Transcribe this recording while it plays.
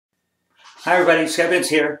Hi everybody, Bintz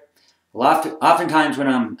here. Oftentimes when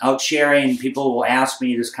I'm out sharing, people will ask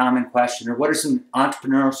me this common question, or what are some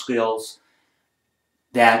entrepreneurial skills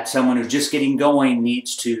that someone who's just getting going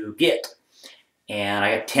needs to get? And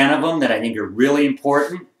I got 10 of them that I think are really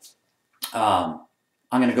important. I'm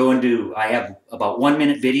going to go into, I have about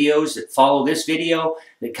 1-minute videos that follow this video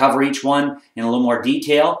that cover each one in a little more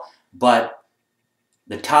detail, but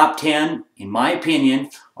the top 10, in my opinion,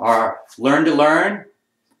 are learn to learn,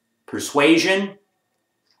 persuasion,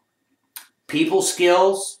 people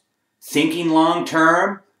skills, thinking long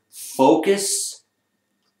term, focus,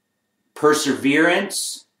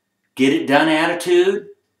 perseverance, get it done attitude,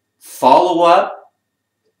 follow up,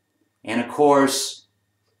 and of course,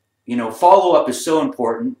 follow up is so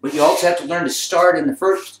important, but you also have to learn to start in the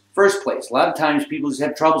first place. A lot of times people just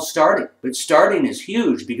have trouble starting, but starting is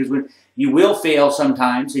huge because you will fail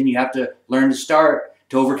sometimes and you have to learn to start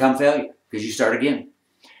to overcome failure because you start again.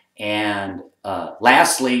 And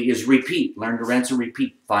lastly is repeat. Learn to rinse and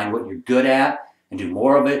repeat. Find what you're good at and do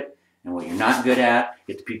more of it, and what you're not good at,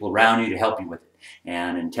 get the people around you to help you with it.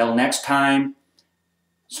 And until next time,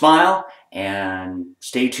 smile and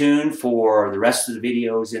stay tuned for the rest of the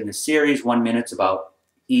videos in the series, 1 minute about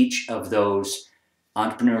each of those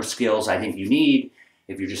entrepreneurial skills I think you need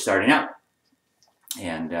if you're just starting out.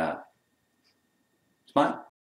 And smile.